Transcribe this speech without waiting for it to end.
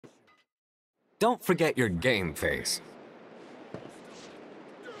don't forget your game face.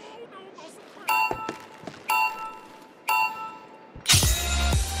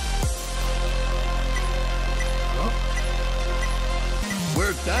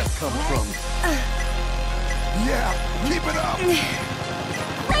 Where'd that come from? Yeah, keep it up!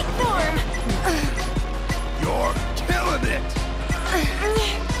 Break form! You're killing it!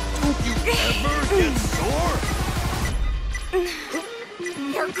 Don't you ever get sore?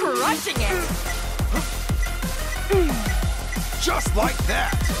 You're crushing it! Just like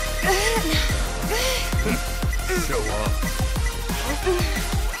that! Show off.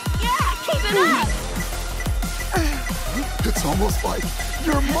 Yeah, keep it up! It's almost like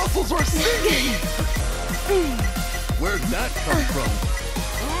your muscles are singing! Where'd that come from?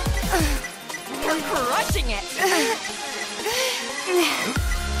 You're crushing it!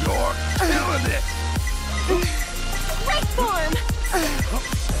 You're killing it! Break form!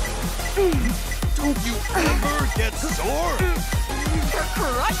 Don't you ever get sore? You're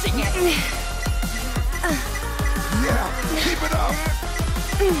crushing it! Yeah, keep it up!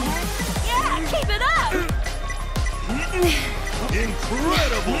 Yeah, keep it up!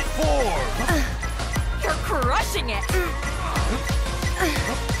 Incredible form! You're crushing it!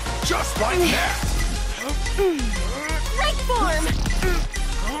 Just like that! Break form!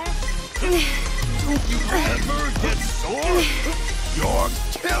 Don't you ever get sore? You're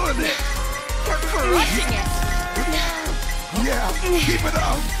killing it! You're crushing it! Yeah, keep it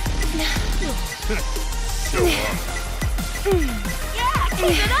up! Show off. Yeah,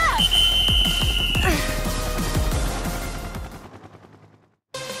 keep it up!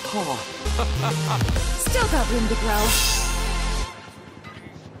 Still got room to grow.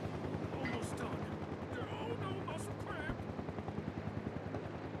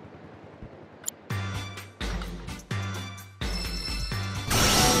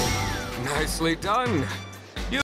 Nicely done.